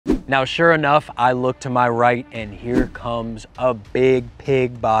Now, sure enough, I look to my right and here comes a big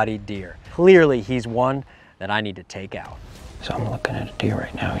pig-bodied deer. Clearly, he's one that I need to take out. So I'm looking at a deer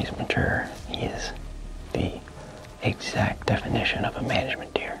right now. He's mature. He is the exact definition of a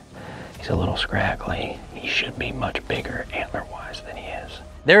management deer. He's a little scraggly. He should be much bigger antler-wise than he is.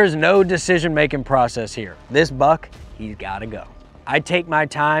 There is no decision-making process here. This buck, he's gotta go. I take my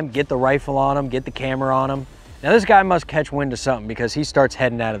time, get the rifle on him, get the camera on him. Now this guy must catch wind of something because he starts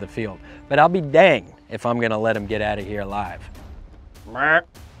heading out of the field. But I'll be dang if I'm gonna let him get out of here alive.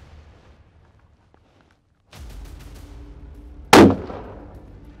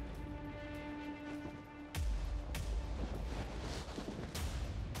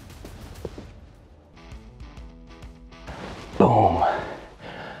 Boom.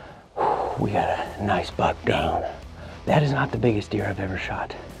 We got a nice buck down. That is not the biggest deer I've ever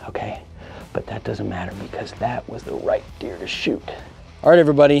shot, okay? But that doesn't matter because that was the right deer to shoot. All right,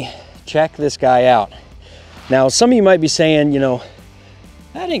 everybody, check this guy out. Now, some of you might be saying, you know,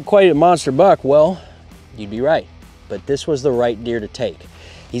 that ain't quite a monster buck. Well, you'd be right, but this was the right deer to take.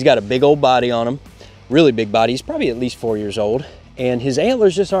 He's got a big old body on him, really big body. He's probably at least 4 years old, and his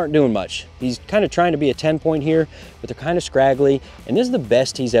antlers just aren't doing much. He's kind of trying to be a 10-point here, but they're kind of scraggly, and this is the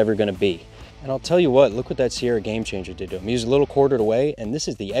best he's ever gonna be. And I'll tell you what, look what that Sierra Game Changer did to him. He was a little quartered away, and this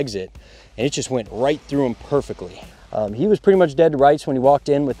is the exit, and it just went right through him perfectly. He was pretty much dead to rights when he walked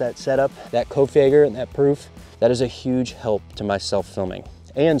in with that setup, that Kofeger and that proof. That is a huge help to my self-filming.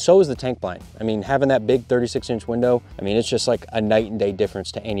 And so is the tank blind. I mean, having that big 36-inch window, I mean, it's just like a night and day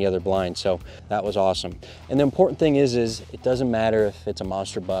difference to any other blind. So that was awesome. And the important thing is it doesn't matter if it's a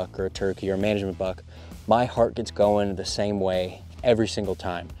monster buck or a turkey or a management buck. My heart gets going the same way every single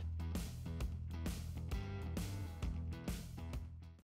time.